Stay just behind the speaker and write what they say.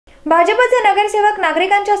भाजपचे नगरसेवक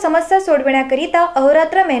नागरिकांच्या समस्या सोडविण्याकरिता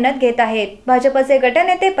अहोरात्र मेहनत घेत आहेत। भाजपचे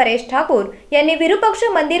गटनेते परेश ठाकूर यांनी विरूपक्ष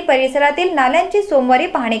मंदिर परिसरातील नाल्यांची सोमवारी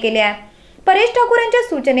पाहणी केली आहे। परेश ठाकूर यांच्या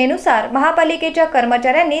सूचनेनुसार महापालिकेच्या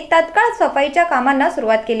कर्मचाऱ्यांनी तात्काळ सफाईच्या कामांना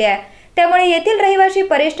सुरुवात केली आहे। त्यामुळे येथील रहिवासी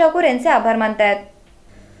परेश ठाकूर यांचे आभार मानतात।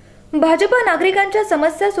 भाजप नागरिकांच्या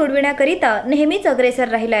समस्या सोडविण्याकरिता नेहमीच अग्रेसर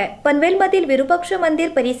राहिलाय। पनवेलमधील विरूपक्ष मंदिर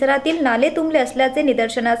परिसरातील नाले तुंबले असल्याचे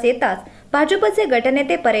निदर्शनास येताच भाजपचे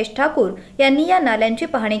गटनेते परेश ठाकूर यांनी या नाल्यांची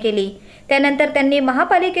पाहणी केली। त्यानंतर त्यांनी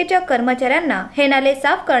महापालिकेच्या कर्मचाऱ्यांना हे नाले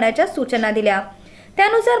साफ करण्याच्या सूचना दिल्या।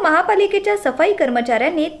 त्यानुसार महापालिकेच्या सफाई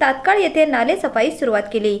कर्मचाऱ्यांनी तात्काळ येथे नाले सफाईस सुरुवात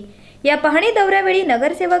केली। या पाहणी दौऱ्यावेळी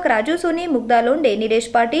नगरसेवक राजू सोनी, मुग्धा लोंढे, निलेश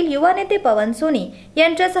पाटील, युवा नेते पवन सोनी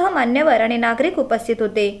यांच्यासह मान्यवर आणि नागरिक उपस्थित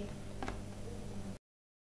होते।